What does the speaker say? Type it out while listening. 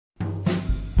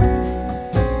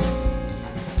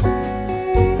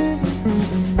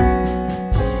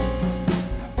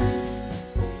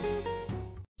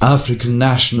African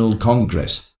National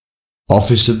Congress.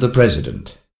 Office of the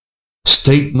President.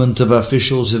 Statement of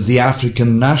officials of the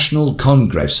African National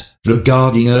Congress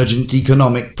regarding urgent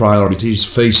economic priorities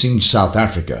facing South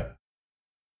Africa.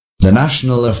 The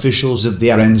national officials of the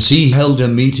RNC held a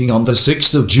meeting on the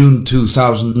 6th of June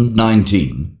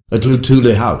 2019 at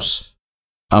Luthuli House.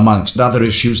 Amongst other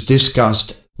issues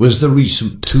discussed was the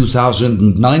recent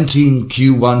 2019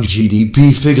 Q1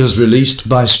 GDP figures released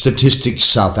by Statistics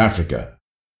South Africa.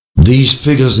 These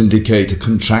figures indicate a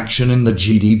contraction in the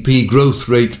GDP growth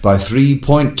rate by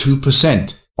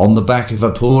 3.2% on the back of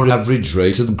a poor average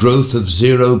rate of growth of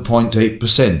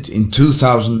 0.8% in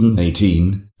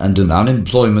 2018 and an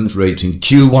unemployment rate in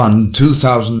Q1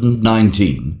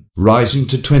 2019 rising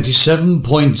to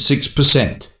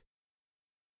 27.6%.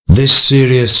 This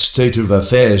serious state of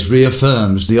affairs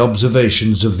reaffirms the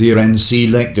observations of the RNC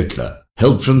legislature,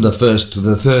 held from the 1st to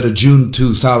the 3rd of June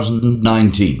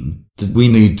 2019, that we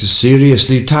need to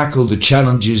seriously tackle the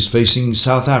challenges facing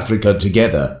South Africa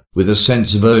together, with a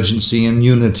sense of urgency and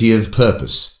unity of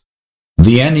purpose.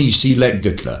 The NEC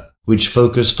legislature, which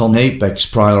focused on apex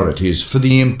priorities for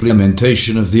the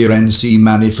implementation of the RNC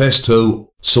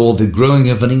manifesto, saw the growing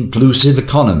of an inclusive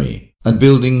economy and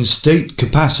building state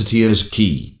capacity as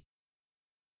key.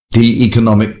 The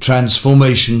economic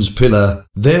transformations pillar,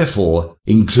 therefore,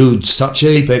 includes such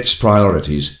apex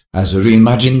priorities as a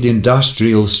reimagined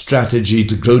industrial strategy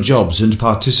to grow jobs and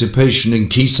participation in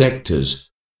key sectors,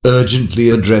 urgently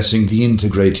addressing the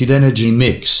integrated energy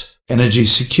mix, energy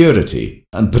security,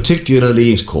 and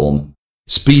particularly Eskom,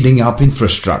 speeding up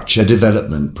infrastructure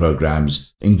development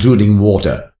programs, including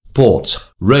water,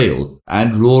 ports, rail,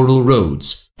 and rural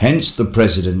roads. Hence the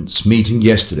President's meeting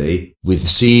yesterday with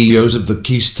CEOs of the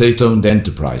key state-owned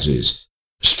enterprises,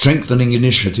 strengthening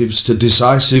initiatives to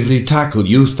decisively tackle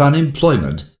youth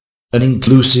unemployment, an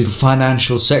inclusive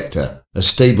financial sector, a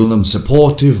stable and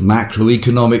supportive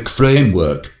macroeconomic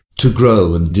framework to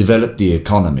grow and develop the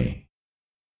economy.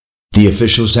 The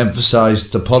officials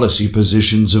emphasized the policy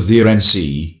positions of the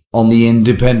RNC on the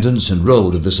independence and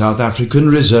role of the South African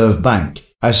Reserve Bank,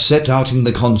 as set out in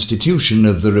the Constitution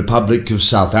of the Republic of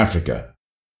South Africa.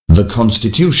 The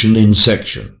Constitution in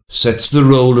section sets the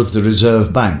role of the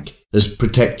Reserve Bank as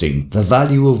protecting the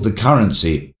value of the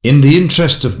currency in the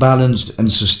interest of balanced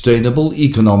and sustainable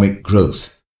economic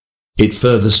growth. It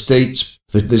further states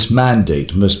that this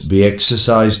mandate must be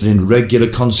exercised in regular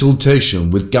consultation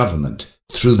with government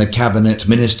through the cabinet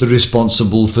minister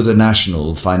responsible for the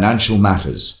national financial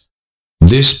matters.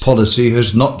 This policy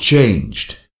has not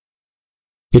changed.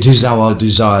 It is our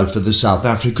desire for the South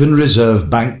African Reserve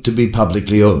Bank to be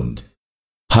publicly owned.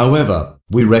 However,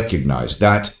 we recognize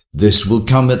that this will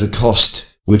come at a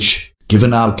cost, which,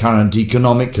 given our current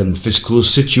economic and fiscal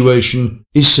situation,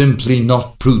 is simply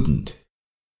not prudent.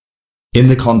 In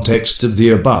the context of the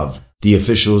above, the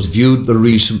officials viewed the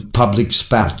recent public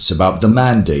spats about the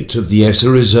mandate of the SA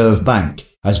Reserve Bank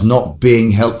as not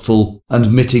being helpful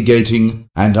and mitigating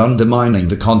and undermining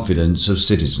the confidence of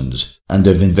citizens and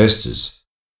of investors.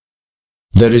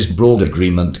 There is broad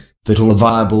agreement that all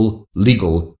viable,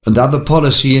 legal, and other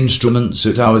policy instruments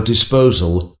at our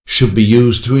disposal should be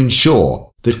used to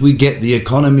ensure that we get the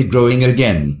economy growing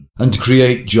again and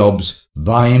create jobs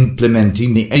by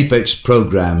implementing the apex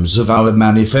programs of our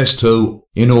manifesto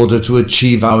in order to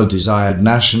achieve our desired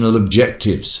national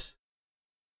objectives.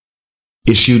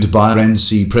 Issued by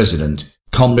RNC President,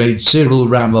 Comrade Cyril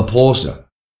Ramaphosa.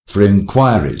 For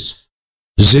inquiries,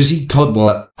 Zizi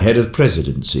Kodwa, Head of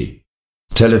Presidency.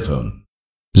 Telephone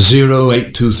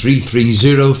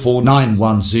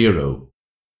 0823304910.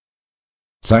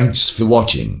 Thanks for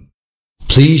watching.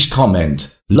 Please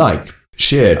comment, like,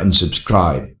 share and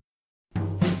subscribe.